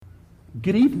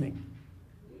Good evening.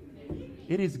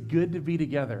 It is good to be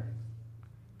together.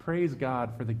 Praise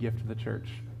God for the gift of the church.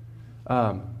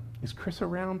 Is Chris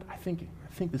around? I think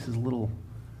this is a little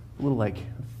like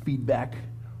feedback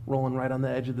rolling right on the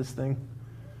edge of this thing.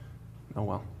 Oh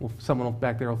well, someone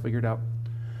back there will figure it out.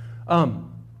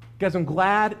 Guys, I'm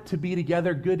glad to be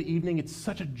together. Good evening. It's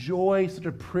such a joy, such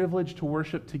a privilege to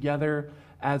worship together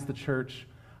as the church.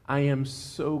 I am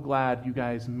so glad you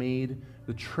guys made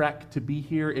the trek to be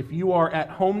here. If you are at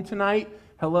home tonight,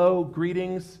 hello,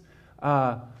 greetings.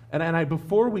 And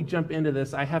before we jump into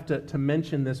this, I have to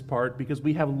mention this part because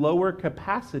we have lower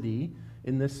capacity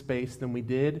in this space than we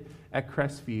did at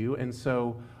Crestview. And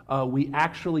so we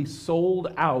actually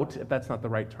sold out, if that's not the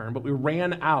right term, but we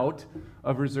ran out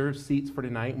of reserved seats for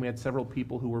tonight. And we had several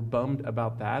people who were bummed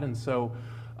about that. And so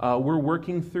we're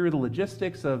working through the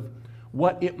logistics of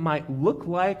what it might look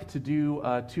like to do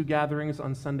two gatherings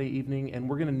on Sunday evening. And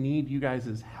we're going to need you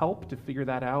guys' help to figure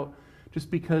that out,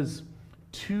 just because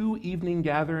two evening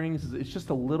gatherings, it's just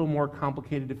a little more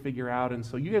complicated to figure out. And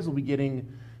so you guys will be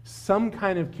getting some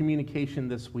kind of communication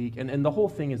this week. And the whole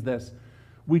thing is this.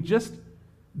 We just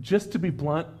to be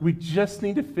blunt, we just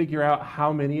need to figure out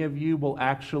how many of you will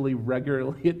actually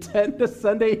regularly attend a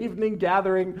Sunday evening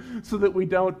gathering so that we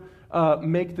don't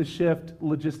make the shift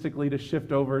logistically to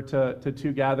shift over to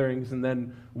two gatherings, and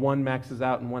then one maxes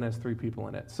out and one has three people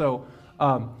in it. So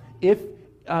if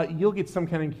you'll get some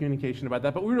kind of communication about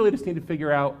that, but we really just need to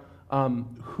figure out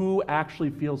who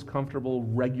actually feels comfortable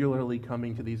regularly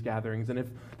coming to these gatherings. And if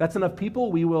that's enough people,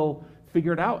 we will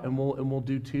figure it out, and we'll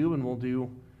do two, and we'll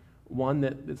do one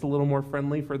that's a little more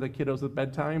friendly for the kiddos with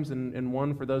bedtimes, and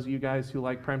one for those of you guys who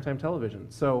like primetime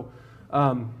television. So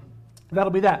that'll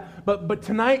be that. But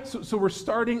tonight, so we're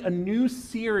starting a new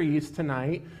series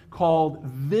tonight called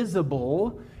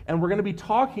Visible, and we're going to be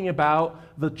talking about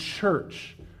the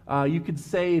church. You could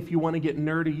say, if you want to get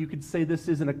nerdy, you could say this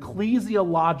is an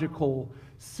ecclesiological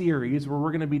series where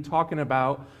we're going to be talking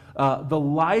about the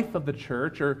life of the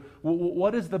church, or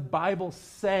what does the Bible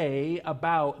say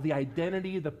about the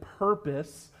identity, the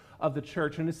purpose of the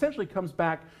church. And essentially comes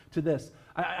back to this.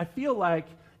 I feel like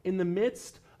in the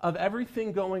midst of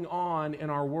everything going on in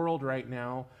our world right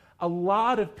now, a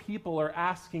lot of people are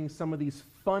asking some of these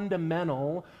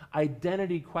fundamental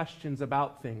identity questions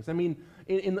about things. I mean,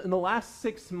 in the last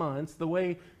 6 months, the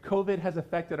way COVID has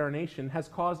affected our nation has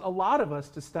caused a lot of us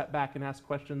to step back and ask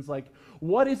questions like,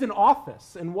 what is an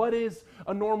office? And what is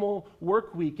a normal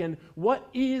work week? And what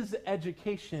is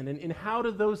education? And how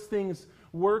do those things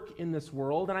work in this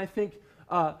world? And I think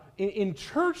in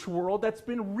church world, that's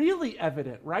been really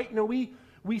evident, right? You know,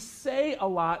 we say a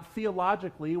lot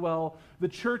theologically, well, the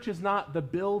church is not the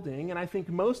building. And I think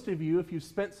most of you, if you've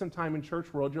spent some time in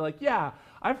church world, you're like, yeah,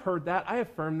 I've heard that. I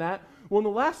affirm that. Well, in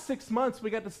the last 6 months, we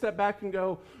got to step back and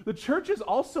go, the church is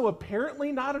also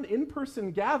apparently not an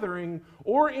in-person gathering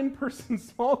or in-person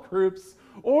small groups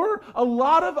or a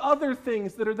lot of other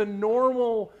things that are the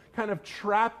normal kind of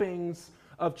trappings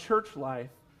of church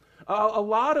life. A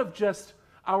lot of just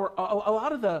a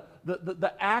lot of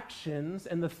the actions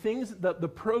and the things, the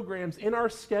programs in our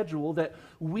schedule that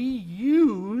we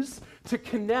use to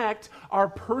connect our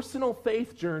personal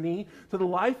faith journey to the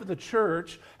life of the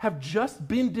church have just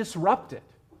been disrupted.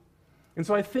 And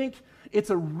so I think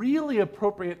it's a really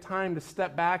appropriate time to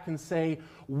step back and say,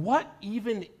 what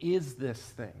even is this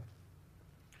thing?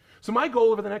 So my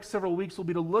goal over the next several weeks will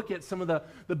be to look at some of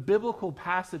the biblical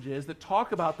passages that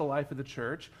talk about the life of the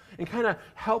church and kind of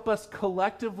help us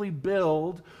collectively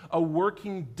build a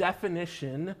working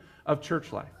definition of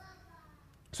church life.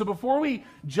 So before we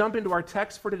jump into our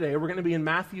text for today, we're going to be in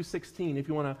Matthew 16, if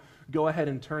you want to go ahead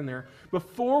and turn there.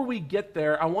 Before we get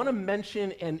there, I want to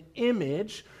mention an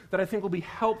image that I think will be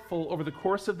helpful over the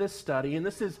course of this study, and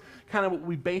this is kind of what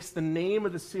we base the name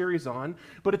of the series on,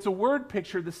 but it's a word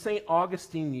picture that St.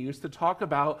 Augustine used to talk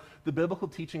about the biblical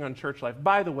teaching on church life.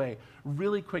 By the way,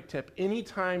 really quick tip,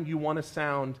 anytime you want to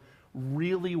sound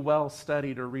really well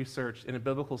studied or researched in a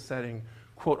biblical setting,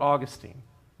 quote Augustine.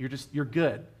 You're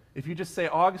good. If you just say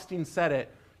Augustine said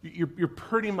it, you're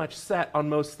pretty much set on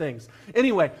most things.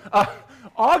 Anyway,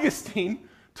 Augustine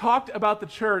talked about the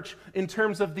church in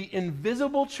terms of the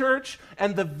invisible church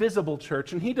and the visible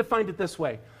church, and he defined it this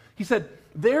way. He said,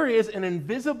 there is an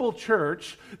invisible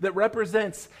church that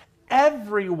represents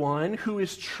everyone who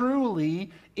is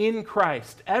truly in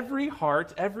Christ. Every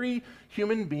heart, every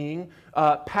human being,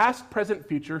 past, present,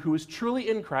 future, who is truly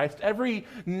in Christ, every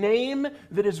name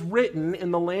that is written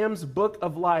in the Lamb's book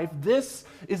of life, this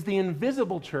is the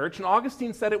invisible church. And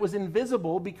Augustine said it was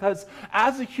invisible because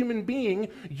as a human being,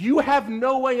 you have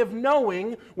no way of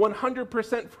knowing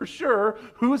 100% for sure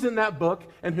who's in that book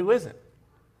and who isn't.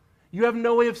 You have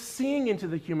no way of seeing into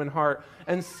the human heart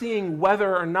and seeing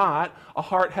whether or not a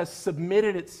heart has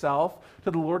submitted itself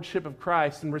to the lordship of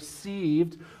Christ and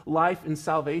received life and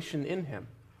salvation in him.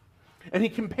 And he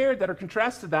compared that or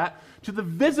contrasted that to the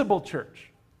visible church.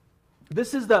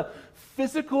 This is the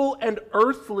physical and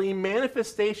earthly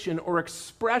manifestation or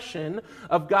expression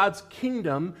of God's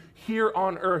kingdom here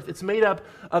on earth. It's made up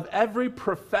of every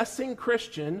professing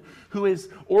Christian who is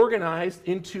organized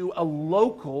into a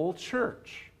local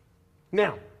church.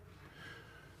 Now,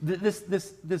 this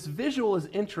visual is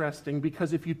interesting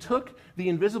because if you took the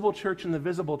invisible church and the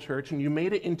visible church and you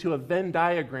made it into a Venn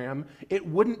diagram, it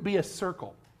wouldn't be a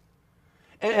circle.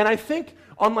 And I think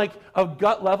on like a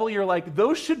gut level, you're like,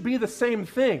 those should be the same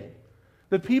thing.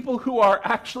 The people who are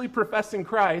actually professing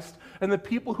Christ and the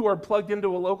people who are plugged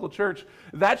into a local church,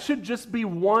 that should just be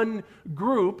one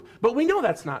group, but we know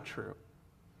that's not true.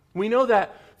 We know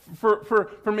that for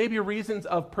maybe reasons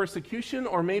of persecution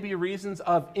or maybe reasons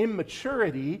of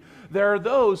immaturity, there are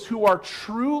those who are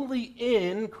truly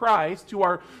in Christ, who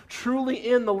are truly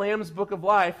in the Lamb's Book of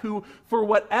Life, who, for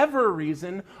whatever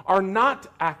reason, are not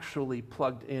actually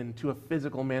plugged into a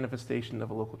physical manifestation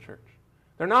of a local church.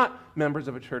 They're not members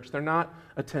of a church. They're not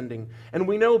attending. And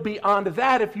we know beyond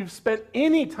that, if you've spent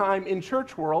any time in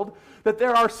church world, that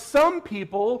there are some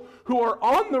people who are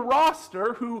on the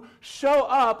roster who show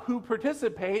up, who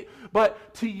participate,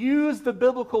 but to use the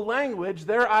biblical language,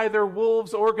 they're either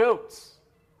wolves or goats.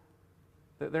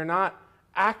 That they're not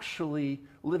actually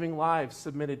living lives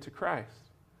submitted to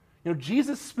Christ. You know,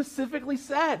 Jesus specifically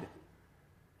said,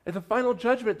 at the final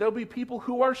judgment, there'll be people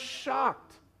who are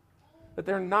shocked that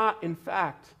they're not, in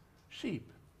fact, sheep.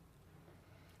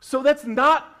 So that's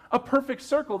not a perfect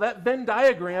circle. That Venn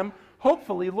diagram,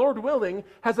 hopefully, Lord willing,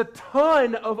 has a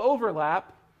ton of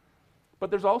overlap,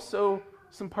 but there's also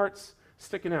some parts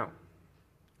sticking out.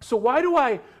 So why do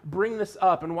I bring this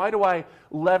up, and why do I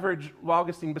leverage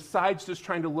Augustine besides just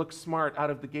trying to look smart out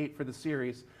of the gate for the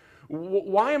series?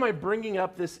 Why am I bringing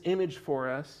up this image for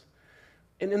us?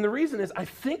 And the reason is, I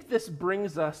think this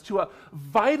brings us to a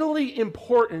vitally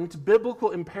important biblical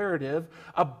imperative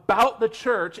about the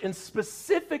church, and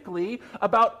specifically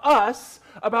about us,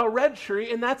 about Red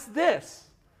Tree, and that's this.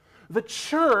 The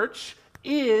church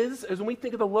is, as when we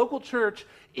think of the local church,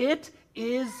 it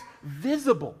is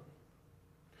visible.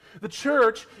 The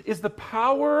church is the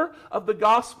power of the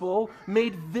gospel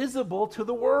made visible to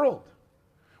the world.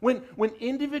 When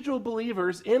individual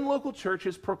believers in local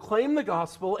churches proclaim the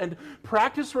gospel and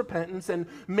practice repentance and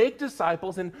make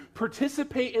disciples and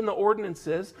participate in the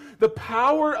ordinances, the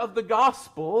power of the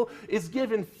gospel is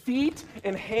given feet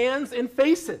and hands and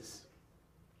faces.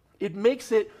 It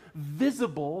makes it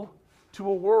visible to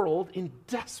a world in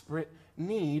desperate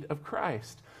need of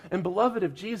Christ. And beloved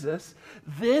of Jesus,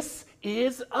 this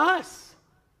is us.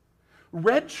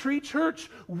 Red Tree Church,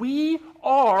 we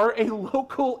are a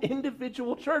local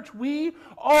individual church. We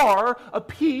are a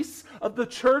piece of the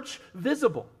church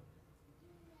visible.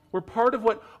 We're part of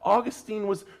what Augustine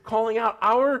was calling out.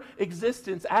 Our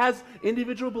existence as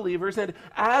individual believers and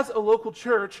as a local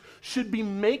church should be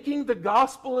making the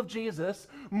gospel of Jesus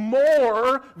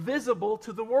more visible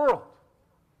to the world.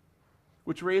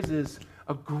 Which raises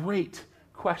a great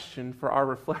question for our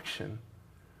reflection.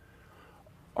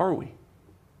 Are we?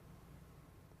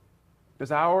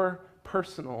 Does our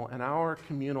personal and our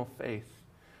communal faith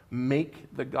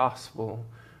make the gospel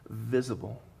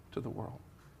visible to the world?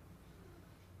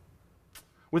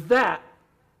 With that,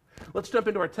 let's jump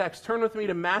into our text. Turn with me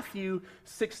to Matthew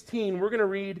 16. We're going to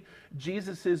read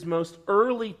Jesus' most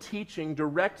early teaching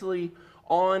directly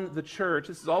on the church.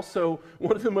 This is also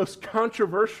one of the most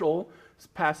controversial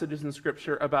passages in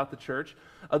Scripture about the church.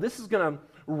 This is going to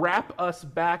wrap us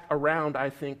back around,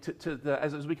 I think,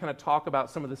 as we kind of talk about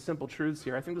some of the simple truths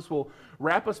here. I think this will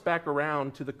wrap us back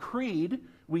around to the creed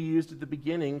we used at the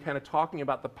beginning, kind of talking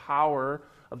about the power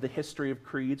of the history of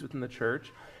creeds within the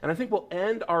church. And I think we'll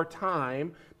end our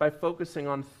time by focusing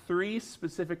on three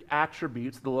specific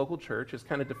attributes of the local church as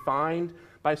kind of defined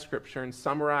by Scripture and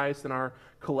summarized in our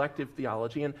collective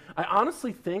theology. And I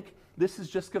honestly think this is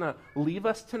just going to leave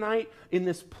us tonight in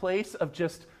this place of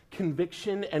just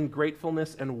conviction and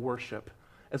gratefulness and worship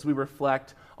as we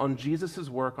reflect on Jesus'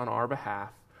 work on our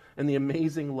behalf and the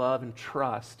amazing love and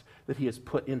trust that he has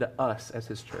put into us as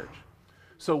his church.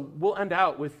 So we'll end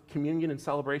out with communion and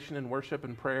celebration and worship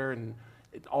and prayer and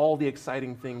all the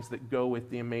exciting things that go with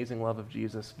the amazing love of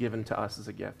Jesus given to us as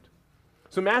a gift.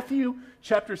 So Matthew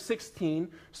chapter 16,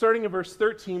 starting in verse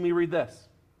 13, we read this.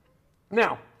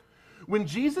 Now, when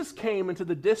Jesus came into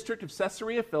the district of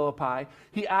Caesarea Philippi,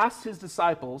 he asked his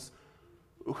disciples,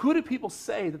 "Who do people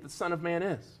say that the Son of Man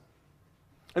is?"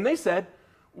 And they said,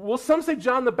 Well, some say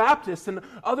John the Baptist, and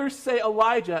others say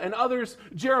Elijah, and others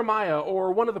Jeremiah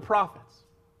or one of the prophets.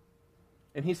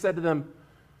 And he said to them,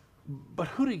 but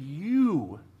who do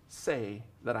you say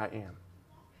that I am?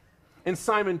 And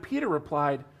Simon Peter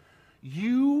replied,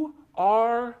 you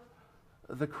are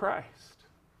the Christ,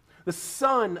 the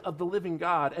Son of the living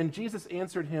God. And Jesus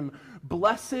answered him,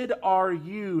 blessed are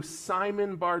you,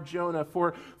 Simon Bar-Jonah,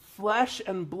 for flesh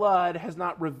and blood has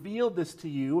not revealed this to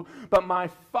you, but my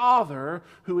Father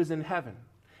who is in heaven.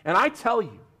 And I tell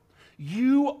you,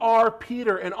 you are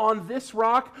Peter, and on this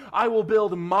rock I will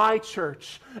build my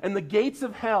church, and the gates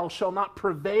of hell shall not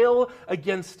prevail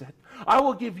against it. I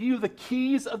will give you the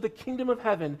keys of the kingdom of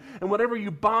heaven, and whatever you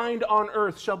bind on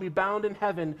earth shall be bound in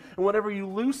heaven, and whatever you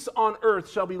loose on earth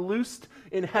shall be loosed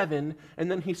in heaven. And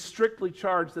then he strictly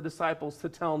charged the disciples to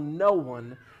tell no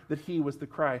one that he was the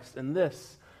Christ. And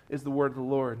this is the word of the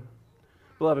Lord.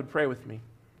 Beloved, pray with me.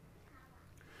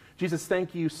 Jesus,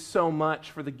 thank you so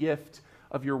much for the gift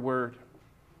of your word.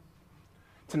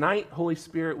 Tonight, Holy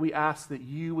Spirit, we ask that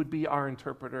you would be our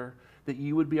interpreter, that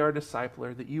you would be our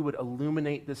discipler, that you would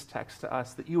illuminate this text to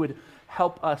us, that you would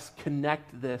help us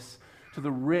connect this to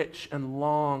the rich and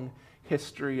long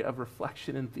history of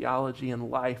reflection and theology and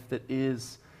life that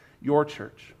is your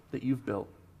church that you've built,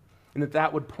 and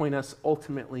that would point us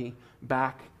ultimately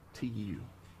back to you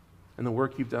and the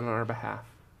work you've done on our behalf.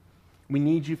 We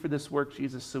need you for this work,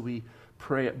 Jesus, so we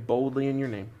pray it boldly in your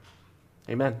name.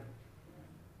 Amen.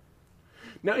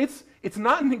 Now, it's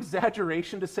not an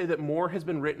exaggeration to say that more has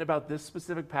been written about this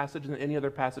specific passage than any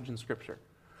other passage in Scripture.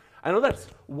 I know that's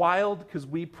wild because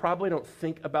we probably don't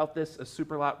think about this a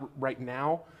super lot right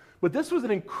now, but this was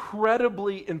an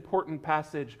incredibly important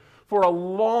passage for a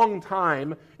long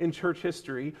time in church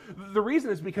history. The reason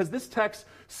is because this text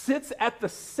sits at the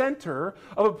center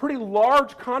of a pretty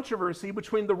large controversy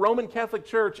between the Roman Catholic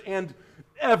Church and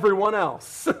everyone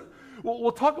else.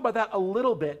 We'll talk about that a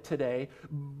little bit today,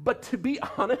 but to be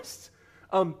honest,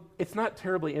 it's not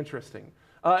terribly interesting.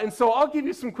 And so I'll give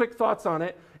you some quick thoughts on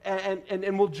it,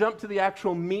 and we'll jump to the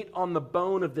actual meat on the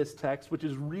bone of this text, which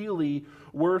is really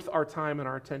worth our time and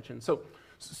our attention. So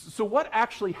what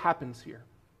actually happens here?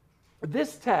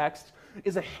 This text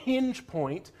is a hinge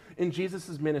point in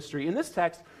Jesus' ministry. In this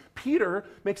text, Peter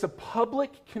makes a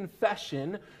public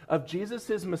confession of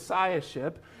Jesus'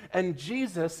 messiahship, and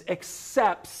Jesus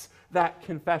accepts that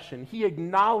confession. He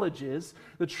acknowledges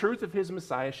the truth of his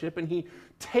messiahship, and he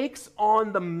takes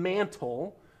on the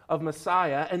mantle of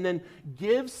Messiah and then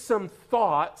gives some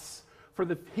thoughts for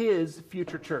his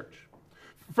future church.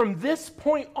 From this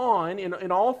point on,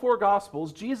 in all four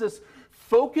Gospels, Jesus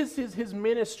focuses his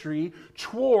ministry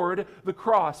toward the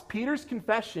cross. Peter's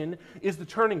confession is the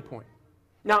turning point.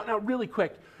 Now, really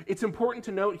quick, it's important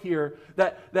to note here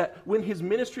that when his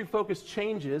ministry focus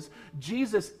changes,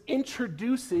 Jesus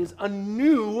introduces a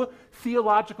new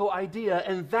theological idea,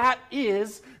 and that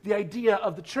is the idea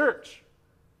of the church.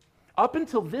 Up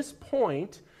until this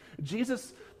point,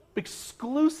 Jesus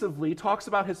exclusively talks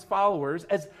about his followers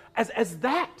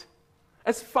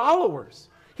as followers.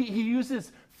 He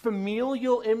uses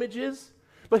familial images,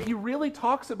 but he really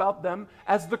talks about them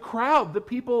as the crowd, the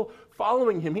people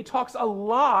following him. He talks a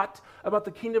lot about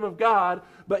the kingdom of God,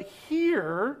 but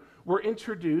here we're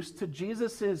introduced to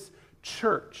Jesus'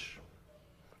 church.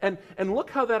 And look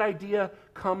how that idea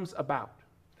comes about.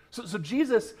 So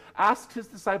Jesus asks his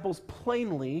disciples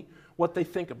plainly what they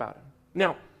think about him.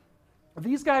 Now,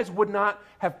 these guys would not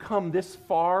have come this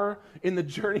far in the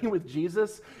journey with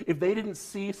Jesus if they didn't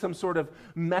see some sort of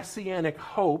messianic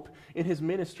hope in his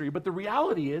ministry. But the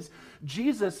reality is,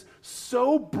 Jesus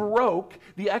so broke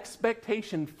the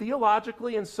expectation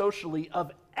theologically and socially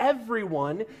of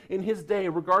everyone in his day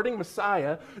regarding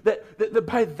Messiah that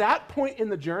by that point in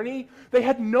the journey, they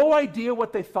had no idea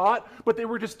what they thought, but they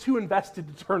were just too invested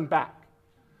to turn back.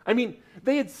 I mean,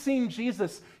 they had seen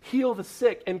Jesus heal the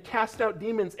sick and cast out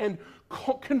demons and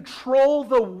control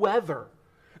the weather.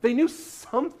 They knew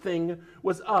something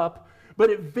was up, but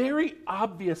it very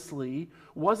obviously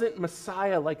wasn't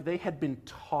Messiah like they had been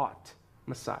taught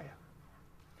Messiah.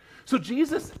 So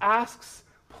Jesus asks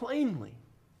plainly,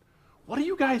 what do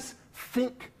you guys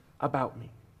think about me?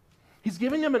 He's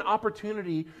giving them an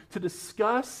opportunity to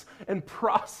discuss and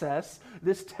process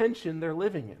this tension they're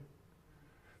living in.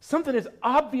 Something is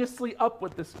obviously up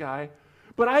with this guy,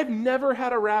 but I've never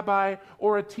had a rabbi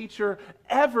or a teacher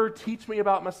ever teach me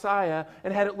about Messiah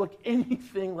and had it look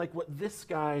anything like what this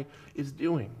guy is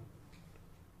doing.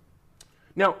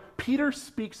 Now, Peter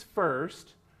speaks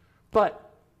first, but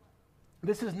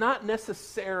this is not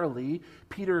necessarily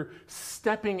Peter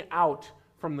stepping out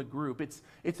from the group.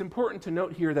 It's important to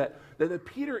note here that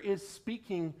Peter is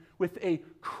speaking with a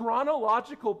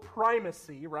chronological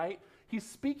primacy, right? He's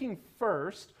speaking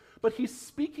first, but he's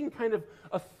speaking kind of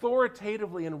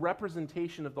authoritatively in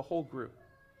representation of the whole group.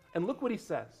 And look what he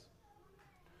says.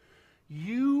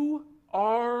 You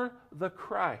are the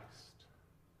Christ,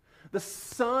 the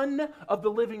Son of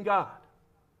the living God.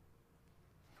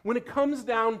 When it comes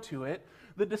down to it,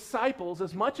 the disciples,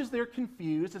 as much as they're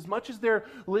confused, as much as they're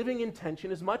living in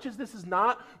tension, as much as this is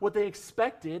not what they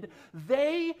expected,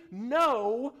 they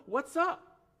know what's up.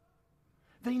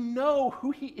 They know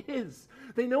who he is.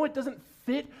 They know it doesn't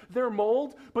fit their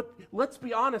mold, but let's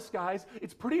be honest, guys,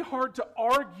 it's pretty hard to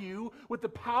argue with the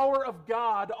power of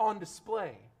God on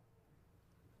display.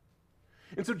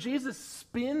 And so Jesus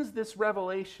spins this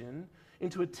revelation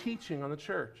into a teaching on the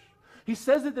church. He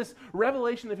says that this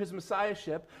revelation of his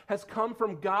messiahship has come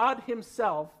from God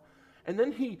himself, and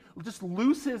then he just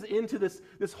looses into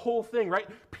this whole thing, right?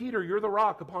 Peter, you're the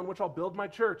rock upon which I'll build my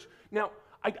church. Now,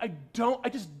 I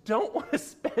just don't want to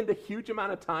spend a huge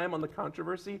amount of time on the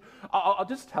controversy. I'll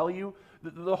just tell you,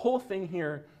 the whole thing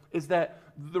here is that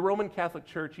the Roman Catholic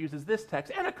Church uses this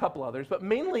text, and a couple others, but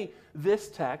mainly this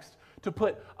text, to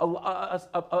put a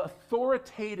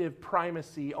authoritative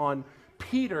primacy on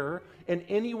Peter and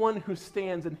anyone who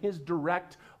stands in his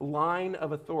direct line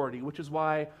of authority, which is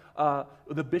why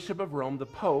the Bishop of Rome, the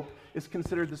Pope, is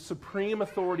considered the supreme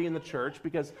authority in the church,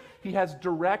 because he has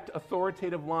direct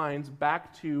authoritative lines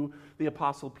back to the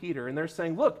Apostle Peter. And they're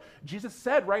saying, look, Jesus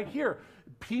said right here,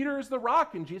 Peter is the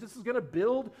rock, and Jesus is going to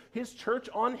build his church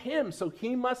on him, so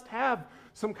he must have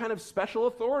some kind of special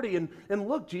authority. And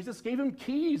look, Jesus gave him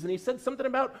keys, and he said something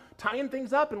about tying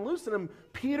things up and loosening them.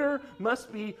 Peter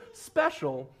must be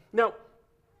special. Now,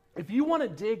 if you want to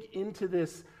dig into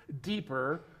this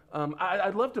deeper,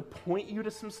 I'd love to point you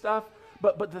to some stuff,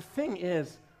 but the thing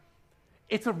is,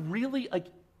 it's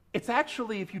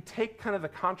actually, if you take kind of the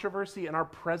controversy and our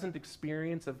present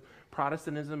experience of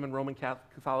Protestantism and Roman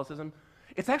Catholicism,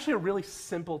 it's actually a really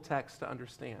simple text to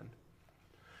understand.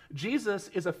 Jesus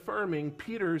is affirming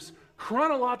Peter's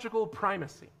chronological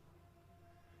primacy.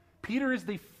 Peter is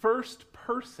the first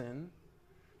person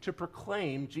to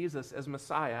proclaim Jesus as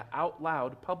Messiah out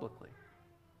loud publicly.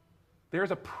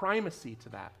 There's a primacy to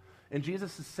that. And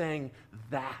Jesus is saying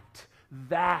that,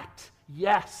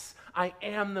 yes, I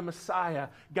am the Messiah.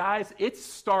 Guys, it's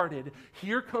started.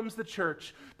 Here comes the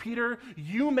church. Peter,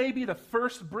 you may be the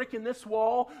first brick in this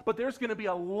wall, but there's going to be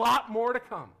a lot more to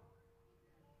come.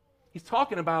 He's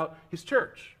talking about his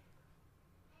church.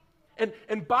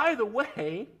 And by the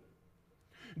way,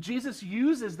 Jesus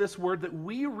uses this word that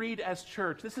we read as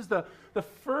church. This is the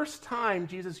first time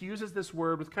Jesus uses this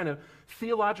word with kind of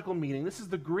theological meaning. This is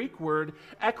the Greek word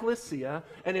ekklesia,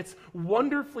 and it's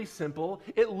wonderfully simple.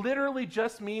 It literally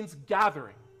just means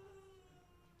gathering.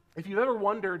 If you've ever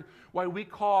wondered why we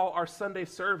call our Sunday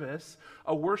service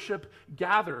a worship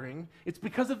gathering, it's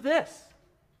because of this.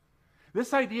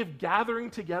 This idea of gathering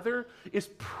together is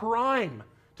prime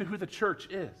to who the church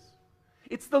is.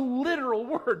 It's the literal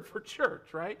word for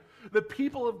church, right? The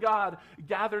people of God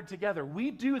gathered together. We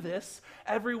do this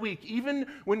every week. Even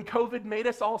when COVID made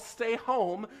us all stay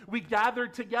home, we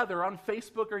gathered together on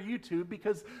Facebook or YouTube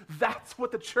because that's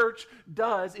what the church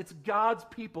does. It's God's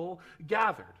people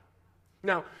gathered.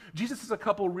 Now, Jesus says a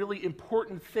couple really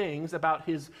important things about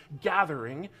his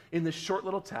gathering in this short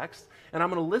little text, and I'm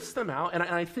going to list them out, and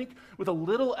I think with a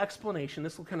little explanation,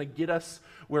 this will kind of get us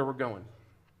where we're going.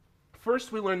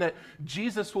 First, we learn that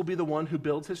Jesus will be the one who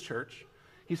builds his church.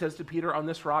 He says to Peter, on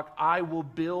this rock, I will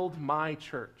build my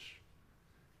church.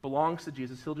 Belongs to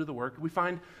Jesus. He'll do the work. We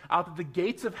find out that the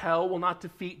gates of hell will not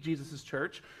defeat Jesus'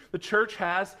 church. The church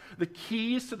has the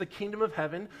keys to the kingdom of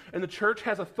heaven, and the church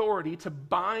has authority to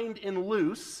bind and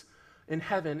loose in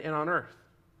heaven and on earth.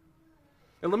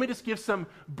 And let me just give some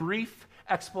brief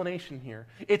explanation here.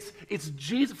 It's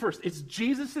Jesus first. It's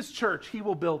Jesus' church. He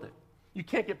will build it. You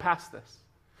can't get past this.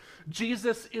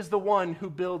 Jesus is the one who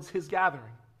builds his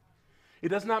gathering. It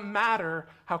does not matter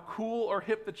how cool or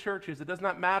hip the church is. It does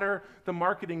not matter the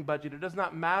marketing budget. It does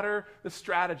not matter the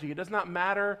strategy. It does not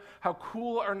matter how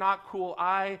cool or not cool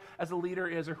I as a leader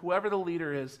is, or whoever the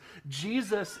leader is.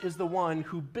 Jesus is the one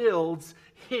who builds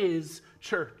his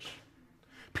church.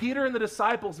 Peter and the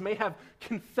disciples may have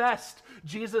confessed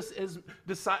Jesus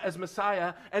as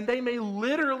Messiah, and they may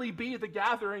literally be the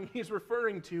gathering he's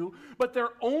referring to, but they're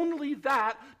only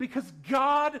that because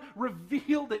God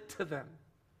revealed it to them.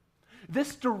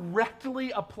 This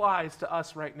directly applies to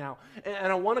us right now.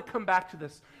 And I want to come back to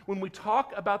this. When we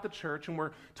talk about the church and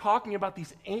we're talking about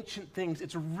these ancient things,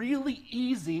 it's really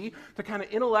easy to kind of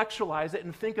intellectualize it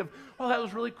and think of, oh, that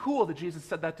was really cool that Jesus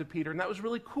said that to Peter, and that was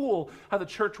really cool how the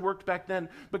church worked back then.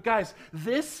 But guys,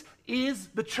 this is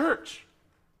the church.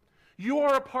 You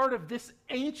are a part of this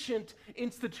ancient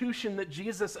institution that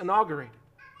Jesus inaugurated.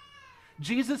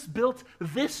 Jesus built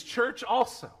this church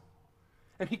also,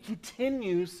 and he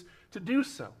continues to do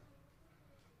so.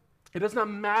 It does not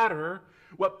matter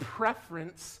what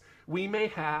preference we may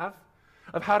have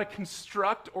of how to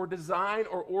construct or design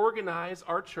or organize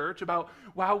our church, about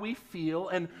how we feel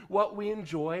and what we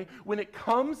enjoy. When it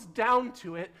comes down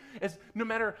to it, as no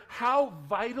matter how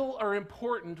vital or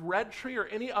important Red Tree or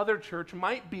any other church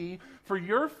might be for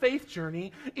your faith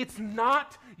journey, it's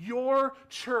not your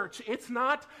church. It's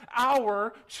not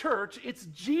our church. It's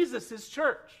Jesus'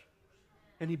 church.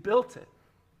 And he built it.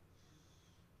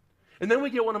 And then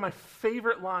we get one of my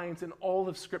favorite lines in all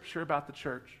of Scripture about the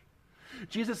church.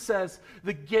 Jesus says,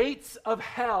 the gates of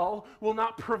hell will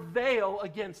not prevail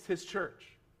against his church.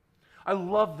 I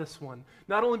love this one.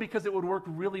 Not only because it would work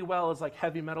really well as like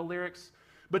heavy metal lyrics,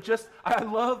 but just I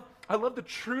love the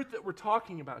truth that we're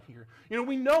talking about here. You know,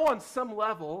 we know on some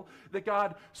level that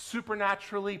God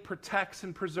supernaturally protects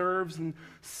and preserves and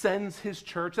sends his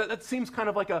church. That seems kind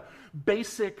of like a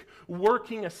basic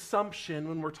working assumption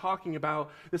when we're talking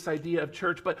about this idea of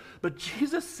church. But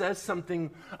Jesus says something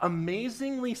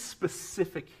amazingly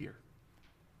specific here.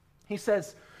 He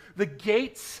says, the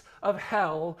gates of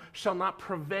hell shall not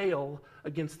prevail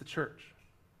against the church.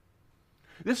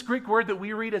 This Greek word that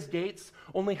we read as gates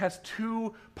only has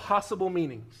two possible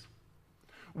meanings.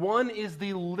 One is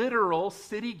the literal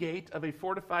city gate of a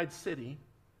fortified city,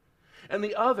 and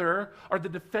the other are the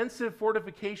defensive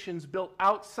fortifications built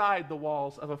outside the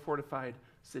walls of a fortified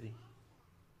city.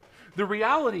 The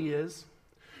reality is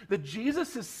that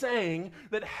Jesus is saying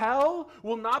that hell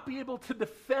will not be able to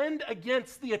defend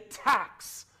against the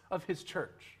attacks of his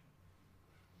church.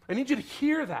 I need you to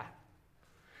hear that.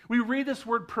 We read this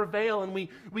word prevail, and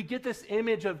we get this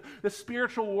image of the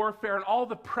spiritual warfare and all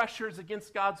the pressures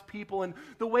against God's people and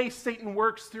the way Satan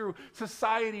works through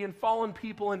society and fallen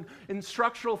people and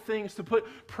structural things to put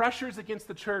pressures against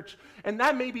the church. And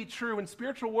that may be true, and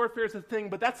spiritual warfare is a thing,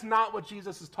 but that's not what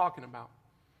Jesus is talking about.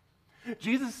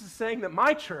 Jesus is saying that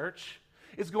my church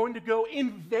is going to go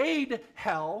invade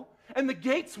hell, and the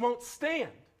gates won't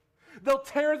stand. They'll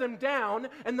tear them down,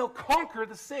 and they'll conquer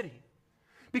the city.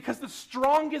 Because the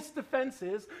strongest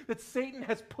defenses that Satan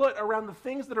has put around the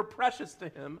things that are precious to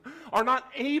him are not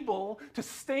able to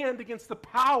stand against the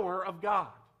power of God.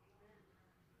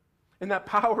 And that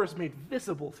power is made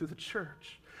visible through the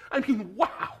church. I mean,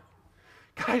 wow.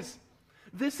 Guys,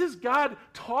 this is God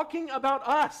talking about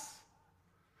us.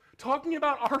 Talking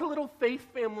about our little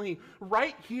faith family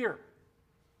right here.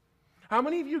 How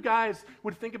many of you guys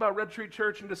would think about Red Tree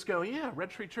Church and just go, yeah, Red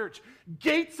Tree Church,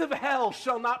 gates of hell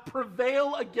shall not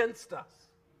prevail against us?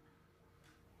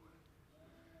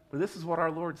 But this is what our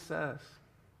Lord says.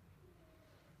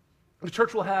 The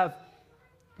church will have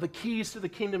the keys to the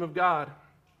kingdom of God.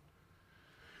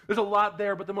 There's a lot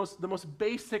there, but the most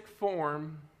basic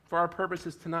form for our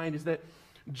purposes tonight is that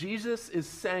Jesus is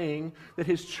saying that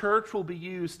his church will be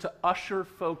used to usher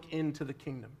folk into the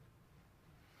kingdom.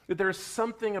 That there's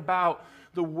something about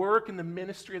the work and the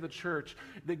ministry of the church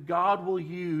that God will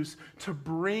use to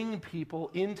bring people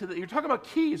into the... You're talking about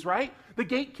keys, right? The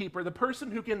gatekeeper, the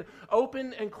person who can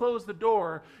open and close the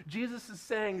door. Jesus is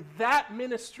saying that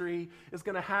ministry is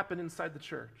going to happen inside the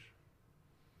church.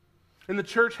 And the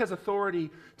church has authority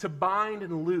to bind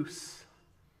and loose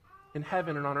in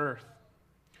heaven and on earth.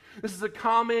 This is a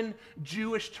common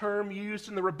Jewish term used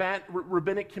in the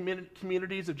rabbinic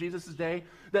communities of Jesus' day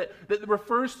that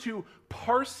refers to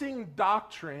parsing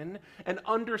doctrine and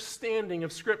understanding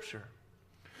of Scripture.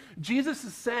 Jesus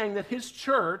is saying that his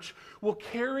church will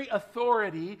carry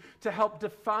authority to help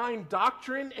define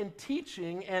doctrine and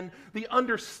teaching and the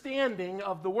understanding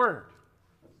of the Word.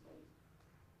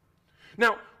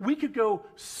 Now, we could go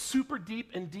super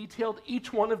deep and detailed.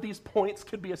 Each one of these points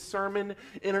could be a sermon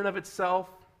in and of itself.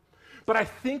 But I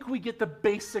think we get the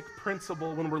basic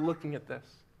principle when we're looking at this.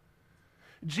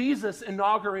 Jesus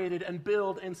inaugurated and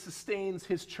builds and sustains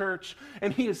his church,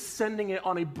 and he is sending it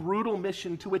on a brutal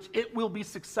mission to which it will be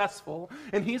successful,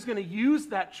 and he's going to use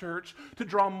that church to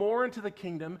draw more into the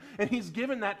kingdom, and he's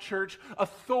given that church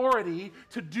authority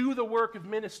to do the work of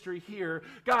ministry here.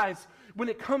 Guys, when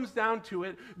it comes down to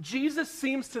it, Jesus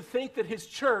seems to think that his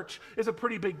church is a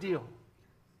pretty big deal.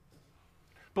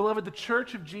 Beloved, the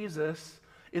church of Jesus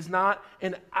is not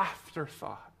an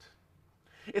afterthought.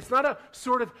 It's not a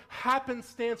sort of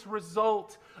happenstance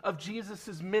result of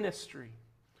Jesus' ministry.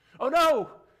 Oh no,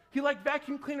 he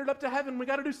vacuum cleaned it up to heaven. We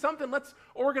got to do something. Let's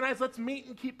organize, let's meet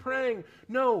and keep praying.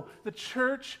 No, the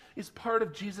church is part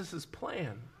of Jesus'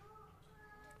 plan.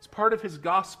 It's part of his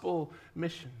gospel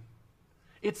mission.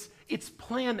 It's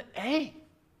plan A.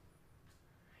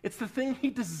 It's the thing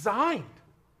he designed.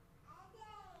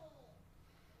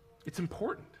 It's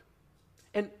important.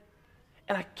 And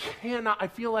I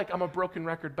feel like I'm a broken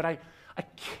record, but I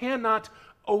cannot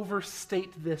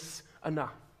overstate this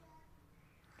enough.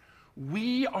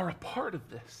 We are a part of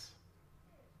this.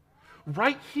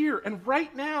 Right here and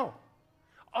right now,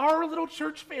 our little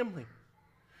church family,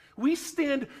 we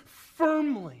stand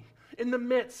firmly in the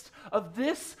midst of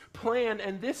this plan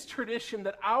and this tradition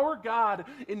that our God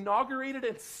inaugurated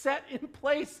and set in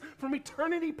place from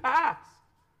eternity past.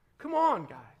 Come on,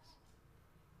 guys.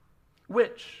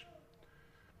 Which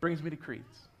brings me to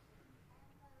creeds.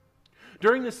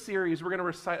 During this series, we're going to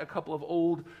recite a couple of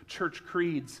old church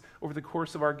creeds over the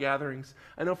course of our gatherings.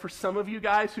 I know for some of you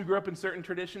guys who grew up in certain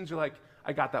traditions, you're like,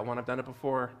 I got that one. I've done it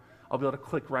before. I'll be able to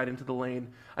click right into the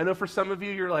lane. I know for some of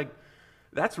you, you're like,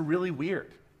 that's really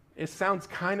weird. It sounds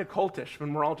kind of cultish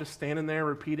when we're all just standing there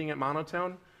repeating it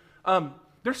monotone.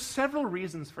 There's several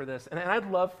reasons for this, and I'd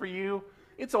love for you,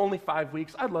 it's only 5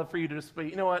 weeks, I'd love for you to just be,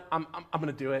 you know what, I'm going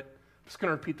to do it. I'm just going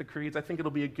to repeat the creeds. I think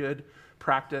it'll be a good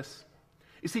practice.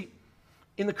 You see,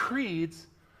 in the creeds,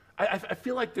 I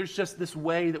feel like there's just this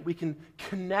way that we can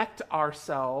connect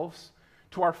ourselves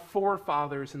to our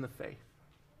forefathers in the faith.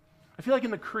 I feel like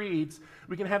in the creeds,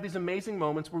 we can have these amazing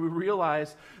moments where we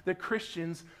realize that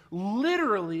Christians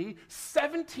literally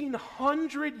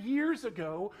 1,700 years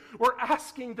ago were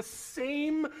asking the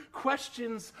same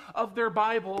questions of their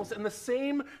Bibles and the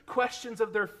same questions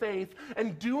of their faith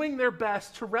and doing their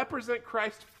best to represent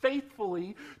Christ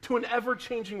faithfully to an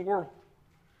ever-changing world.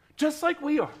 Just like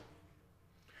we are.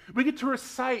 We get to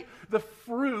recite the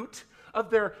fruit of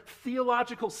their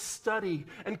theological study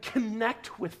and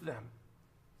connect with them.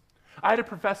 I had a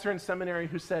professor in seminary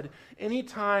who said,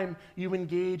 anytime you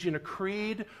engage in a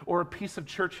creed or a piece of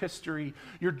church history,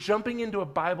 you're jumping into a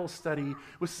Bible study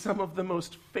with some of the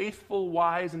most faithful,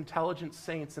 wise, intelligent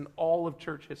saints in all of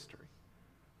church history.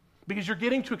 Because you're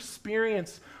getting to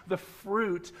experience the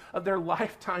fruit of their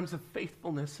lifetimes of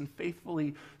faithfulness and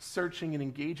faithfully searching and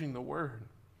engaging the Word.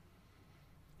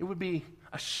 It would be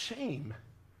a shame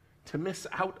to miss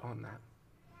out on that.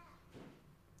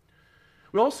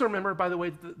 We also remember, by the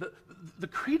way, the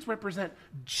creeds represent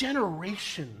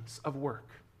generations of work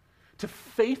to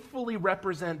faithfully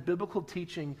represent biblical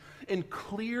teaching in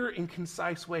clear and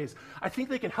concise ways. I think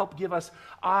they can help give us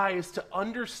eyes to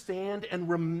understand and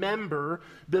remember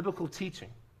biblical teaching,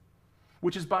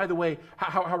 which is, by the way,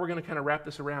 how we're going to kind of wrap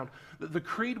this around. The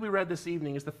creed we read this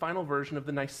evening is the final version of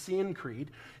the Nicene Creed.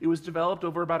 It was developed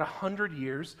over about 100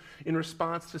 years in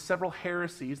response to several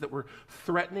heresies that were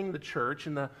threatening the church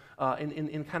in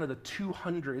in kind of the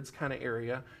 200s kind of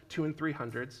area, 200s and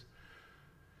 300s.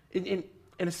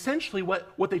 And essentially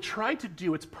what they tried to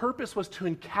do, its purpose was to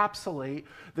encapsulate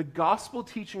the gospel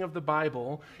teaching of the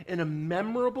Bible in a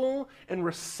memorable and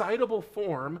recitable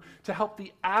form to help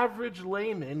the average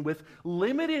layman with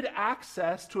limited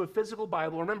access to a physical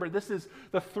Bible. Remember, this is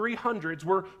the 300s.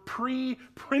 We're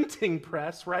pre-printing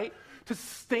press, right? To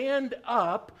stand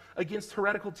up against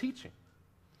heretical teaching.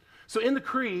 So in the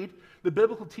creed, the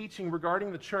biblical teaching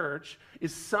regarding the church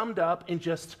is summed up in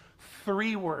just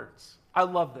 3 words. I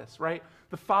love this, right?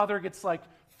 The Father gets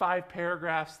 5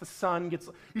 paragraphs. The Son gets...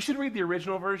 You should read the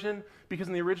original version, because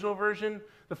in the original version,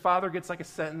 the Father gets a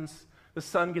sentence, the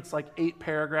Son gets 8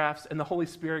 paragraphs, and the Holy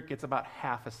Spirit gets about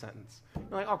half a sentence.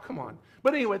 You're like, oh, come on.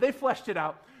 But anyway, they fleshed it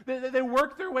out. They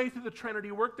worked their way through the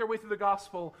Trinity, worked their way through the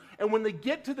gospel, and when they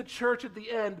get to the church at the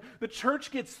end, the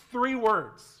church gets 3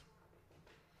 words.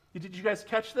 Did you guys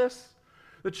catch this?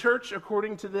 The church,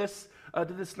 according to this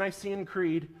Nicene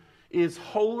Creed, is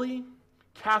holy,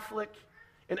 Catholic,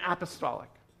 and apostolic.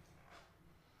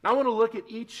 Now, I want to look at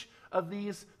each of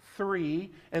these 3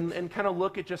 and kind of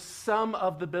look at just some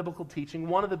of the biblical teaching,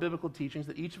 one of the biblical teachings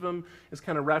that each of them is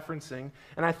kind of referencing,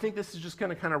 and I think this is just going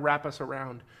to kind of wrap us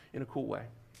around in a cool way.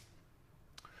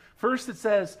 First, it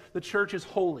says the church is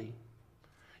holy.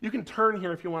 You can turn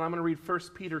here if you want. I'm going to read 1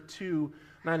 Peter 2,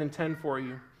 9 and 10 for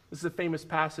you. This is a famous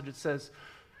passage. It says,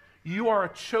 "You are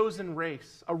a chosen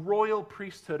race, a royal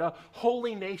priesthood, a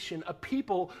holy nation, a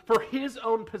people for his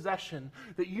own possession,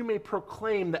 that you may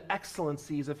proclaim the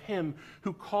excellencies of him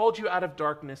who called you out of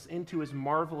darkness into his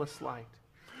marvelous light.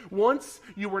 Once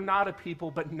you were not a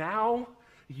people, but now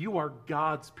you are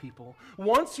God's people.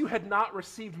 Once you had not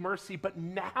received mercy, but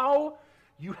now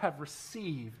you have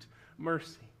received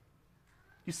mercy.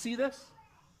 You see this?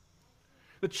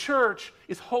 The church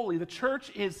is holy. The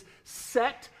church is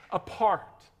set apart.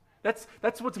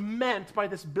 That's what's meant by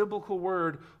this biblical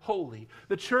word, holy.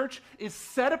 The church is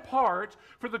set apart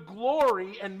for the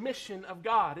glory and mission of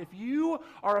God. If you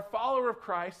are a follower of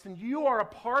Christ and you are a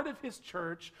part of his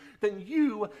church, then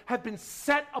you have been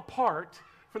set apart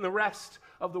from the rest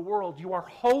of the world. You are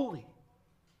holy.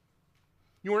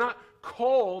 You are not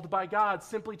called by God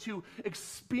simply to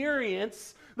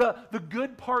experience the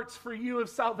good parts for you of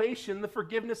salvation, the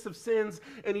forgiveness of sins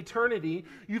and eternity.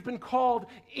 You've been called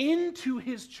into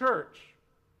his church.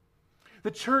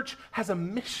 The church has a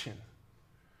mission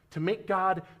to make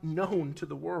God known to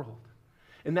the world.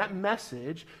 And that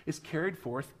message is carried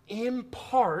forth in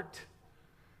part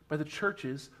by the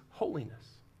church's holiness.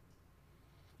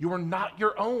 You are not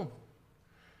your own.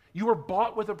 You are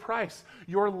bought with a price.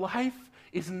 Your life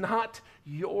is not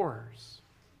yours.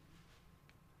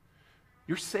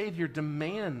 Your Savior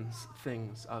demands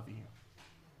things of you.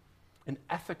 An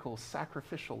ethical,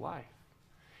 sacrificial life.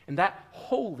 And that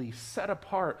holy,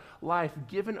 set-apart life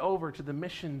given over to the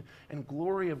mission and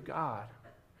glory of God,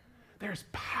 there's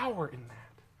power in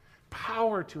that.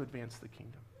 Power to advance the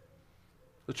kingdom.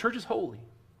 The church is holy.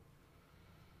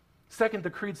 Second, the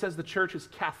creed says the church is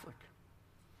Catholic.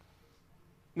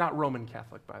 Not Roman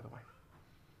Catholic, by the way.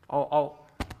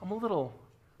 I'm a little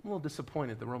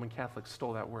disappointed the Roman Catholics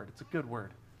stole that word. It's a good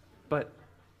word. But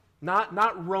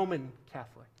not Roman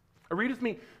Catholic. Read with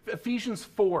me Ephesians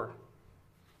 4.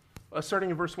 Starting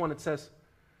in verse 1, it says,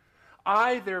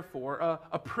 I, therefore,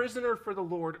 a prisoner for the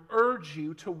Lord, urge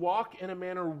you to walk in a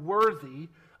manner worthy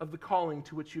of the calling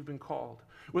to which you've been called,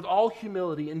 with all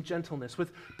humility and gentleness,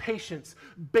 with patience,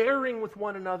 bearing with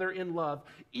one another in love,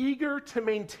 eager to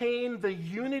maintain the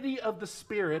unity of the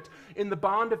Spirit in the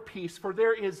bond of peace. For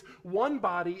there is one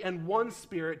body and one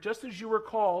Spirit, just as you were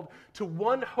called to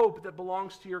one hope that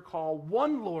belongs to your call,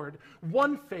 one Lord,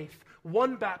 one faith,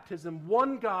 one baptism,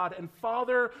 one God and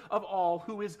Father of all,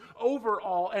 who is over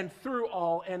all and through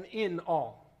all and in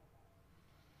all.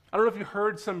 I don't know if you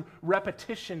heard some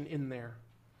repetition in there.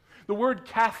 The word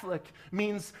Catholic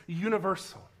means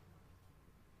universal.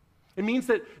 It means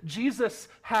that Jesus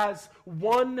has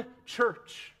one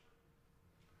church.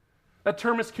 That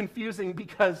term is confusing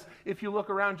because if you look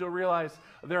around, you'll realize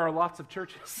there are lots of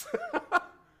churches.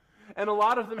 And a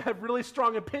lot of them have really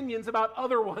strong opinions about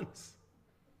other ones.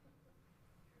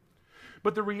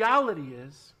 But the reality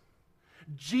is,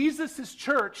 Jesus'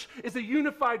 church is a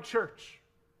unified church.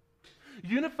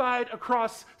 Unified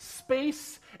across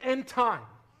space and time.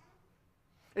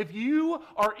 If you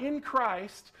are in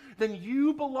Christ, then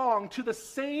you belong to the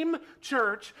same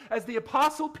church as the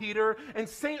Apostle Peter and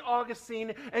St.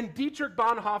 Augustine and Dietrich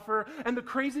Bonhoeffer and the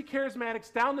crazy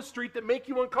charismatics down the street that make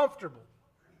you uncomfortable.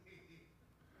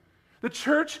 The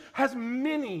church has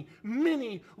many,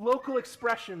 many local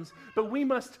expressions, but we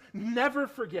must never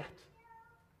forget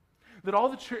that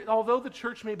although the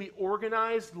church may be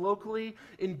organized locally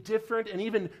in different and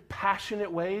even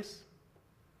passionate ways,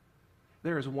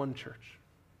 there is one church.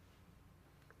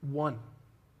 One.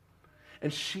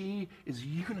 And she is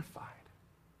unified.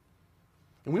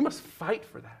 And we must fight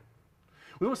for that.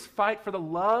 We must fight for the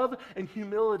love and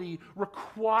humility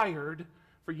required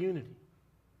for unity.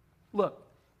 Look,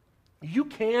 you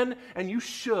can and you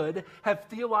should have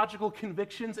theological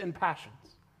convictions and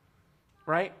passions,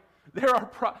 right? There are,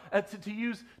 to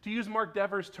use Mark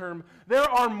Dever's term, there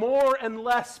are more and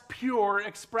less pure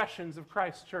expressions of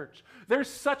Christ's church. There's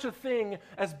such a thing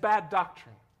as bad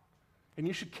doctrine. And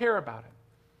you should care about it,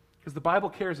 because the Bible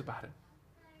cares about it.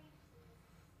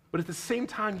 But at the same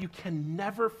time, you can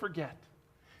never forget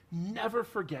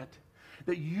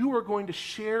that you are going to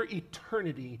share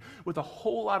eternity with a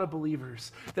whole lot of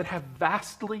believers that have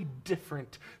vastly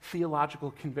different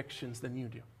theological convictions than you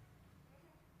do.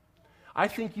 I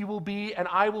think you will be, and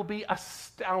I will be,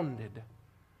 astounded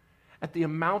at the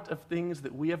amount of things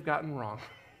that we have gotten wrong.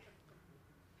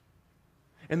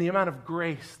 And the amount of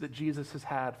grace that Jesus has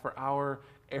had for our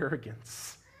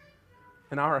arrogance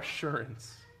and our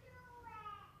assurance.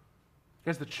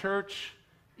 Because the church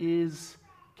is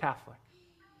Catholic.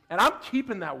 And I'm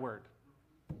keeping that word.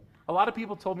 A lot of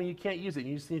people told me you can't use it.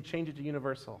 You just need to change it to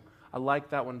universal. I like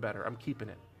that one better. I'm keeping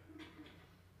it.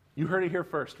 You heard it here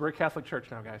first. We're a Catholic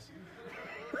church now, guys.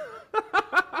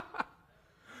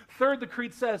 Third, the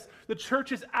creed says the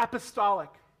church is apostolic.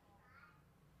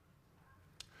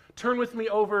 Turn with me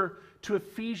over to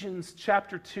Ephesians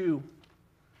chapter 2.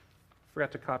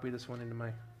 Forgot to copy this one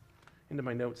into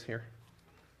my notes here.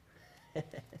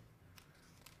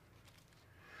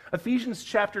 Ephesians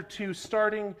chapter 2,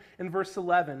 starting in verse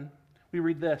 11, we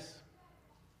read this.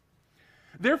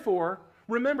 Therefore,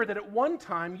 remember that at one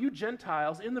time you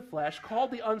Gentiles in the flesh,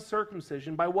 called the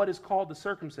uncircumcision by what is called the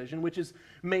circumcision, which is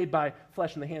made by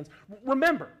flesh in the hands.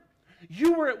 Remember,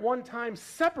 you were at one time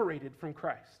separated from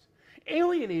Christ,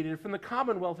 alienated from the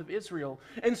commonwealth of Israel,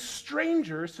 and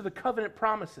strangers to the covenant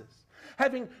promises,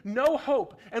 having no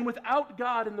hope and without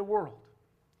God in the world.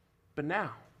 But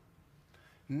now,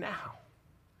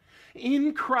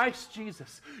 in Christ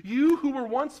Jesus, you who were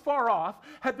once far off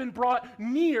have been brought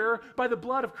near by the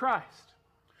blood of Christ.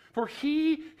 For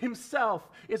he himself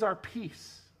is our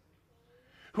peace,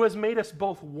 who has made us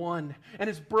both one and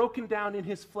has broken down in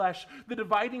his flesh the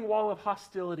dividing wall of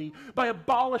hostility by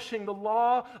abolishing the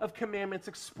law of commandments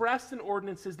expressed in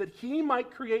ordinances, that he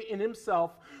might create in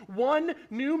himself one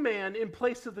new man in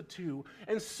place of the two,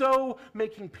 and so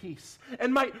making peace,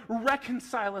 and might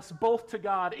reconcile us both to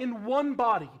God in one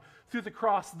body through the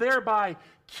cross, thereby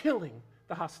killing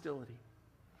the hostility.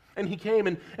 And he came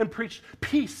and preached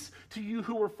peace to you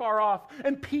who were far off,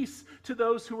 and peace to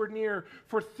those who were near.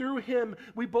 For through him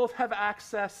we both have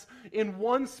access in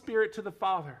one Spirit to the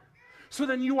Father. So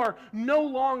then you are no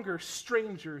longer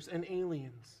strangers and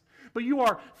aliens, but you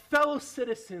are fellow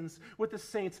citizens with the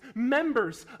saints,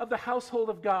 members of the household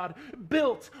of God,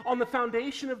 built on the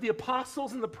foundation of the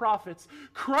apostles and the prophets,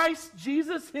 Christ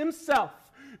Jesus himself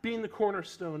being the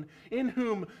cornerstone, in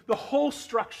whom the whole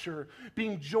structure,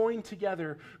 being joined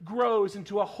together, grows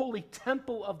into a holy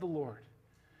temple of the Lord.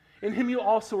 In him you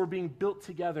also are being built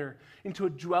together into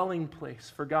a dwelling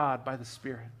place for God by the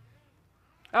Spirit.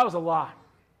 That was a lot.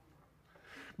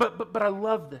 But I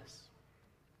love this.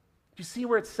 Do you see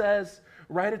where it says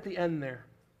right at the end there?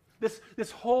 This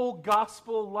whole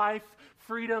gospel life,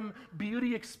 freedom,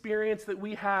 beauty experience that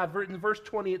we have. In verse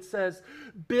 20 it says,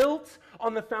 built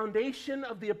on the foundation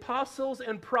of the apostles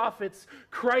and prophets,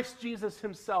 Christ Jesus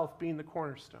himself being the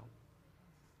cornerstone.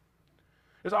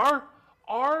 Because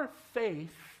our faith,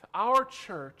 our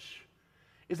church,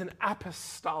 is an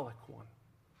apostolic one.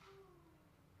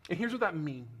 And here's what that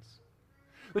means.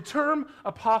 The term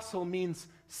apostle means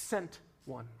sent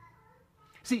one.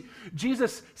 See,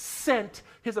 Jesus sent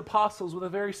his apostles with a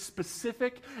very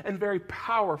specific and very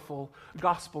powerful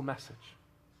gospel message.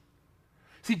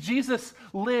 See, Jesus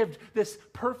lived this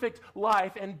perfect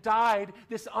life and died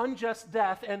this unjust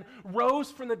death and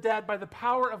rose from the dead by the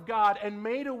power of God and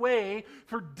made a way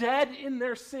for dead in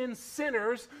their sins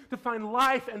sinners to find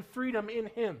life and freedom in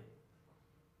him.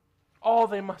 All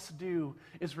they must do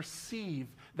is receive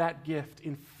that gift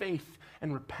in faith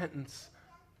and repentance,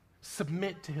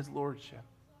 submit to his lordship.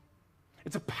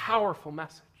 It's a powerful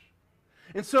message.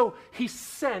 And so he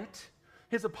sent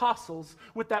his apostles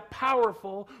with that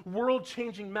powerful,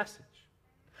 world-changing message.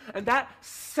 And that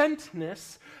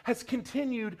sentness has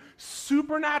continued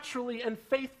supernaturally and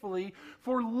faithfully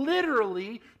for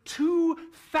literally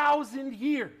 2,000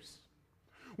 years,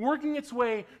 working its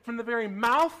way from the very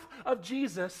mouth of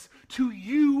Jesus to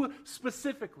you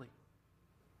specifically.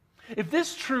 If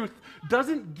this truth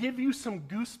doesn't give you some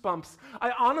goosebumps,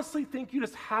 I honestly think you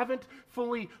just haven't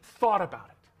fully thought about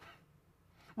it.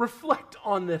 Reflect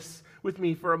on this with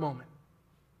me for a moment.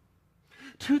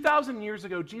 2,000 years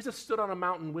ago, Jesus stood on a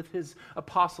mountain with his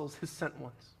apostles, his sent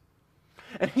ones.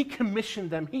 And he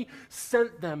commissioned them, he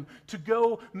sent them to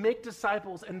go make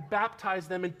disciples and baptize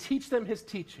them and teach them his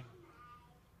teaching.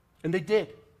 And they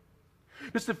did.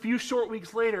 Just a few short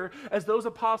weeks later, as those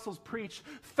apostles preached,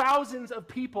 thousands of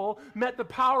people met the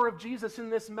power of Jesus in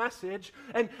this message,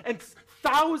 and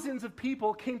thousands of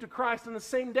people came to Christ on the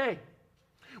same day.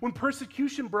 When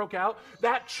persecution broke out,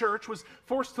 that church was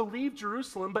forced to leave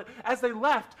Jerusalem, but as they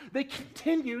left, they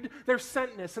continued their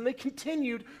sentness, and they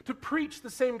continued to preach the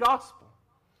same gospel.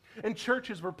 And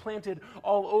churches were planted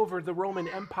all over the Roman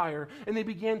Empire, and they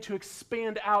began to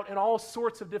expand out in all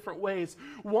sorts of different ways.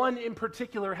 One in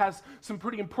particular has some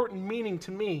pretty important meaning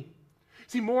to me.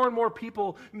 See, more and more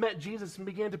people met Jesus and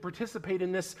began to participate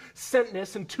in this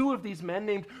sentness, and two of these men,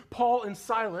 named Paul and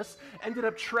Silas, ended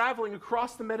up traveling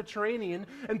across the Mediterranean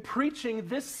and preaching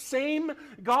this same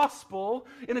gospel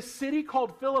in a city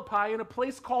called Philippi, in a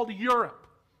place called Europe.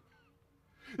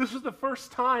 This was the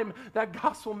first time that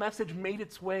gospel message made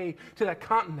its way to that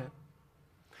continent.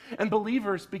 And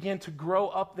believers began to grow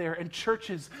up there, and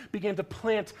churches began to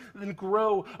plant and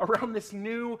grow around this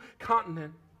new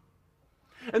continent.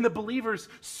 And the believers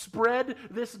spread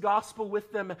this gospel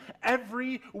with them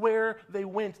everywhere they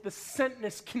went. The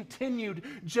sentness continued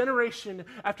generation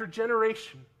after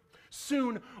generation.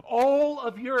 Soon, all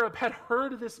of Europe had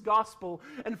heard this gospel,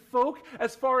 and folk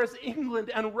as far as England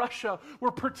and Russia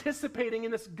were participating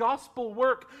in this gospel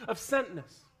work of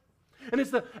sentness. And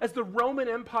as the Roman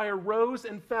Empire rose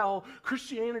and fell,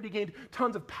 Christianity gained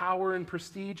tons of power and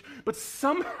prestige, but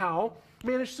somehow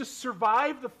managed to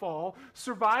survive the fall,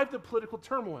 survive the political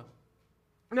turmoil.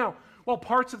 Now, while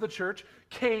parts of the church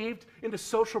caved into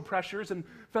social pressures and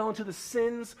fell into the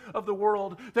sins of the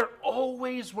world, there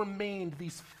always remained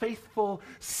these faithful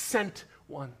sent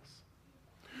ones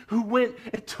who went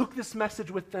and took this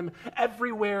message with them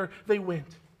everywhere they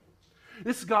went.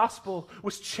 This gospel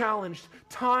was challenged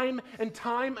time and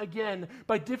time again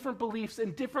by different beliefs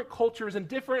and different cultures and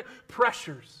different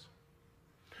pressures.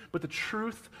 But the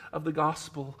truth of the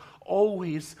gospel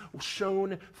always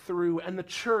shone through, and the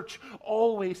church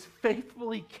always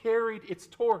faithfully carried its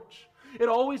torch. It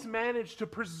always managed to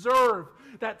preserve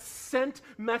that sent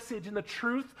message and the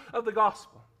truth of the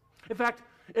gospel. In fact,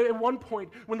 at one point,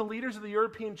 when the leaders of the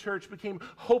European church became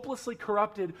hopelessly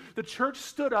corrupted, the church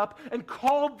stood up and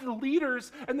called the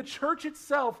leaders and the church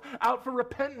itself out for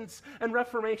repentance and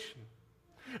reformation.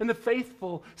 And the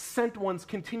faithful sent ones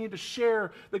continued to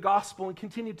share the gospel and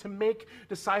continued to make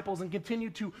disciples and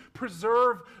continued to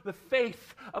preserve the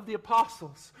faith of the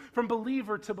apostles from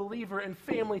believer to believer and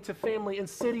family to family and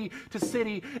city to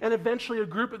city. And eventually a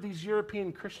group of these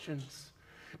European Christians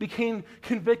became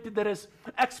convicted that as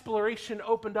exploration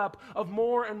opened up of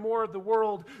more and more of the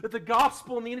world, that the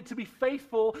gospel needed to be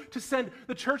faithful to send,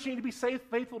 the church needed to be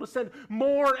faithful to send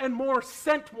more and more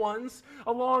sent ones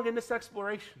along in this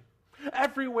exploration.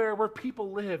 Everywhere where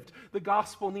people lived, the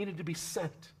gospel needed to be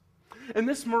sent. And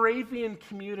this Moravian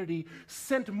community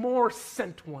sent more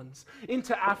sent ones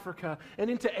into Africa and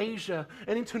into Asia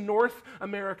and into North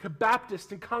America.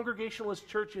 Baptist and Congregationalist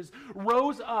churches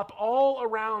rose up all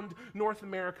around North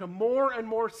America. More and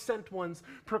more sent ones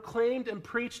proclaimed and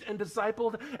preached and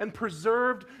discipled and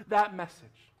preserved that message.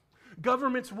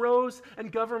 Governments rose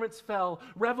and governments fell.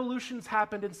 Revolutions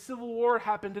happened and civil war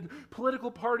happened and political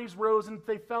parties rose and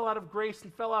they fell out of grace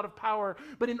and fell out of power.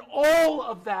 But in all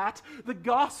of that, the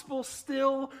gospel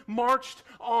still marched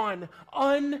on,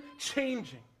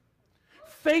 unchanging,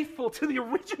 faithful to the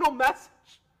original message.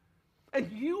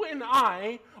 And you and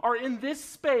I are in this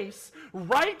space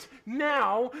right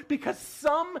now because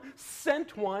some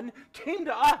sent one came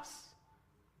to us.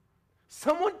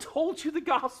 Someone told you the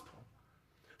gospel.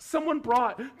 Someone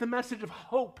brought the message of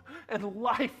hope and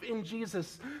life in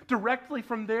Jesus directly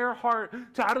from their heart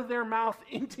to out of their mouth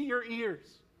into your ears.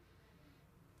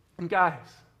 And guys,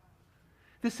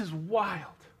 this is wild.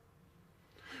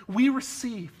 We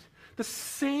received the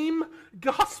same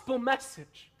gospel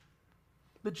message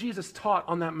that Jesus taught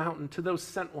on that mountain to those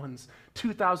sent ones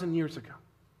 2,000 years ago.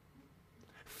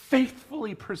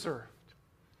 Faithfully preserved.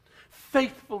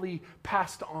 Faithfully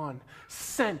passed on,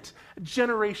 sent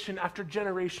generation after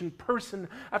generation, person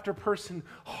after person,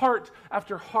 heart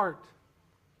after heart.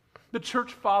 The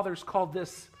church fathers called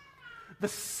this the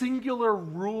singular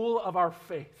rule of our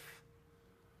faith.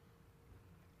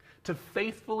 To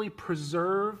faithfully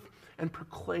preserve and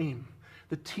proclaim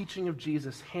the teaching of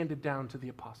Jesus handed down to the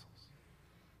apostles.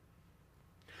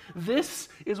 This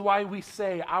is why we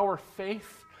say our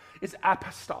faith is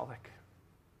apostolic.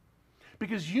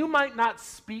 Because you might not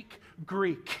speak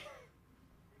Greek,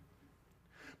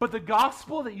 but the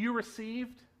gospel that you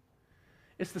received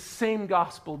is the same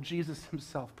gospel Jesus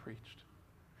himself preached.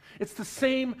 It's the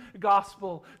same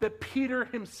gospel that Peter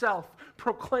himself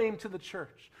proclaimed to the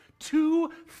church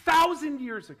 2,000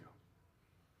 years ago.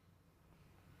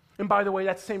 And by the way,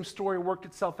 that same story worked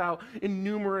itself out in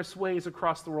numerous ways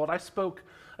across the world. I spoke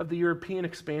of the European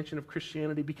expansion of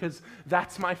Christianity because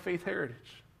that's my faith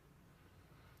heritage.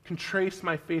 Can trace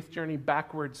my faith journey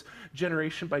backwards,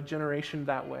 generation by generation,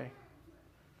 that way.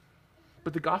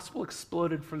 But the gospel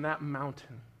exploded from that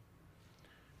mountain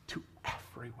to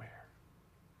everywhere.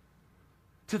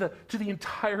 To the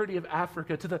entirety of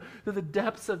Africa, to the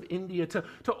depths of India,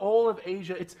 to all of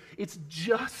Asia. It's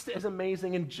just as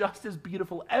amazing and just as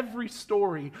beautiful, every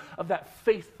story of that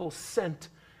faithful sent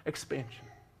expansion.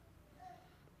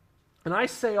 And I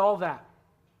say all that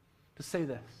to say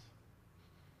this.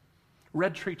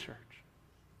 Red Tree Church.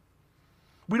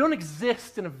 We don't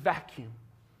exist in a vacuum.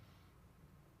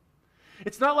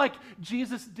 It's not like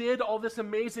Jesus did all this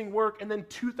amazing work and then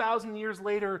 2,000 years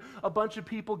later, a bunch of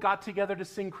people got together to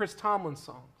sing Chris Tomlin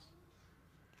songs.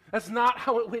 That's not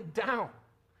how it went down.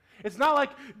 It's not like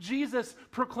Jesus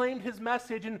proclaimed his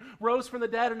message and rose from the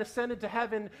dead and ascended to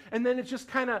heaven, and then it just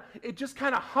kind of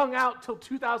hung out till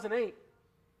 2008.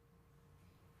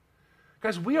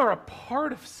 Guys, we are a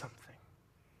part of something.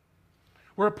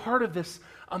 We're a part of this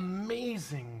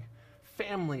amazing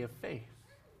family of faith.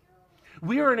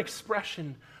 We are an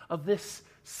expression of this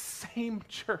same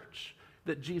church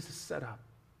that Jesus set up.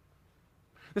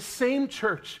 The same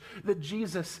church that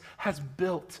Jesus has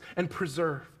built and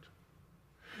preserved.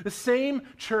 The same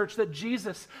church that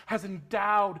Jesus has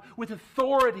endowed with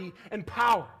authority and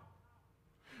power.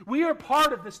 We are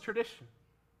part of this tradition.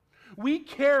 We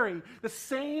carry the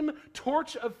same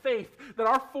torch of faith that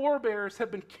our forebears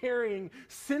have been carrying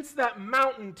since that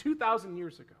mountain 2,000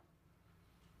 years ago.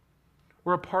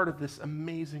 We're a part of this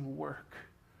amazing work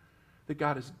that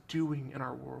God is doing in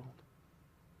our world.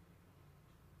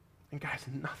 And guys,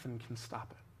 nothing can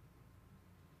stop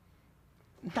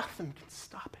it. Nothing can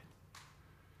stop it.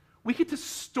 We get to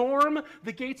storm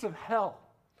the gates of hell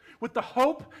with the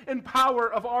hope and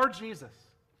power of our Jesus.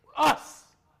 Us.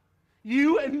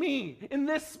 You and me in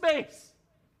this space.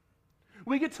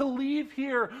 We get to leave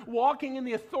here walking in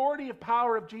the authority of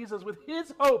power of Jesus with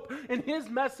his hope and his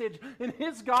message and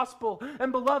his gospel.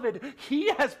 And beloved,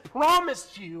 he has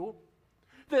promised you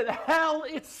that hell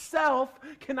itself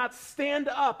cannot stand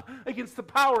up against the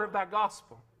power of that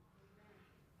gospel.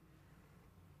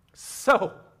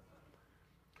 So,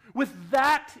 with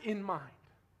that in mind,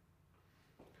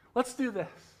 let's do this.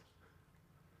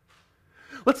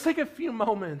 Let's take a few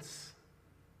moments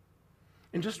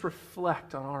and just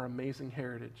reflect on our amazing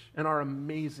heritage and our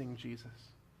amazing Jesus.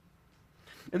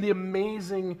 And the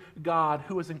amazing God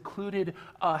who has included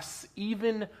us,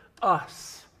 even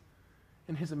us,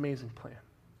 in his amazing plan.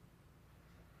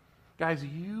 Guys,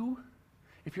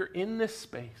 if you're in this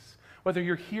space, whether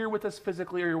you're here with us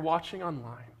physically or you're watching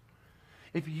online,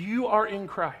 if you are in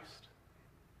Christ,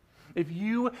 if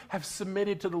you have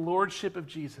submitted to the lordship of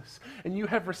Jesus and you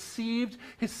have received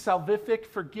his salvific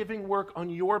forgiving work on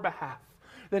your behalf,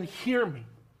 then hear me.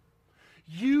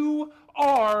 You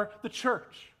are the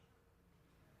church.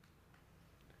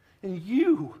 And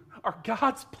you are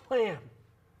God's plan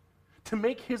to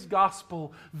make his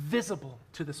gospel visible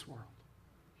to this world.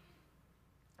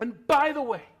 And by the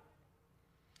way,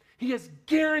 he has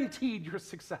guaranteed your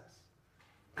success.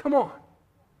 Come on.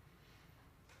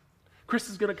 Chris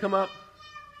is going to come up,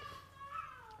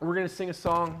 and we're going to sing a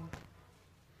song.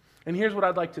 And here's what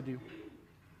I'd like to do.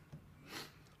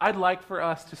 I'd like for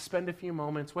us to spend a few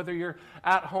moments, whether you're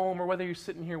at home or whether you're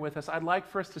sitting here with us, I'd like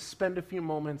for us to spend a few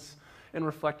moments in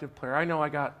reflective prayer. I know I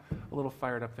got a little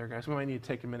fired up there, guys. We might need to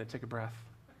take a minute, take a breath.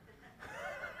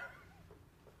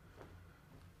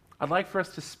 I'd like for us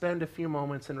to spend a few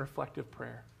moments in reflective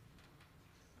prayer,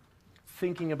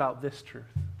 thinking about this truth,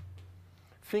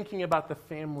 thinking about the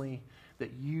family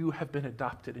that you have been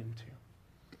adopted into,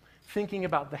 thinking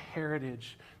about the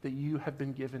heritage that you have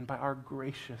been given by our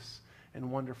gracious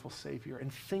and wonderful Savior,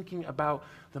 and thinking about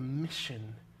the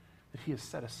mission that he has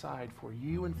set aside for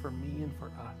you and for me and for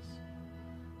us.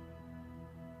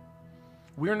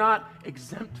 We're not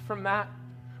exempt from that.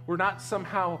 We're not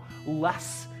somehow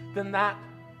less than that.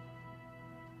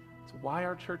 It's why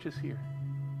our church is here,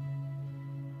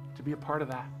 to be a part of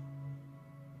that.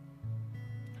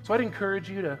 So I'd encourage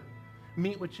you to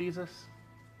meet with Jesus.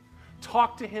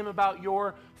 Talk to him about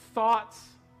your thoughts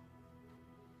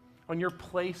on your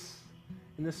place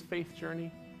in this faith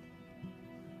journey.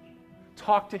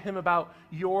 Talk to him about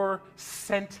your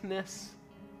sentness.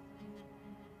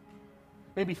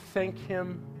 Maybe thank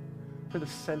him for the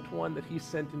sent one that he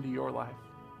sent into your life.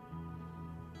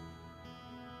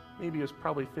 Maybe it was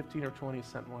probably 15 or 20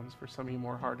 sent ones for some of you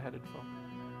more hard-headed folk.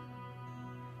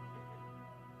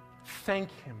 Thank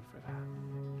him for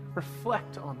that.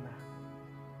 Reflect on that.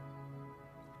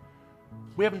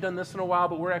 We haven't done this in a while,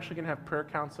 but we're actually going to have prayer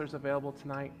counselors available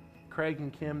tonight. Craig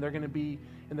and Kim, they're going to be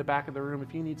in the back of the room.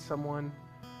 If you need someone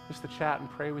just to chat and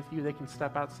pray with you, they can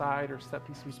step outside or step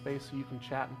in some space so you can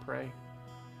chat and pray.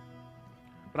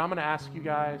 But I'm going to ask you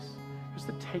guys just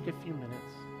to take a few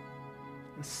minutes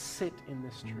and sit in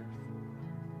this truth.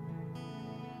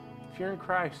 If you're in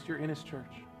Christ, you're in his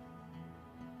church.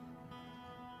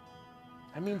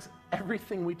 That means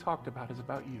everything we talked about is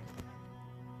about you.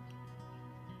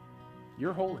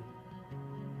 You're holy.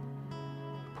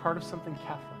 Part of something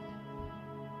Catholic.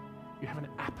 You have an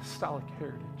apostolic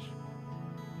heritage.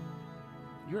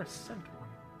 You're a sent one.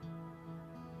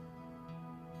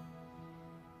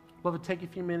 Beloved, take a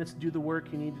few minutes, do the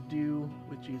work you need to do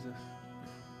with Jesus.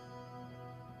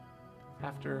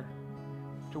 After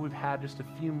we've had just a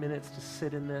few minutes to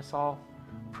sit in this, I'll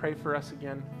pray for us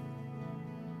again.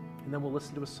 And then we'll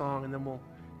listen to a song, and then we'll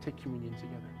take communion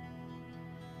together.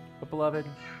 But beloved,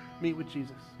 meet with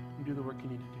Jesus and do the work you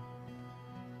need to do.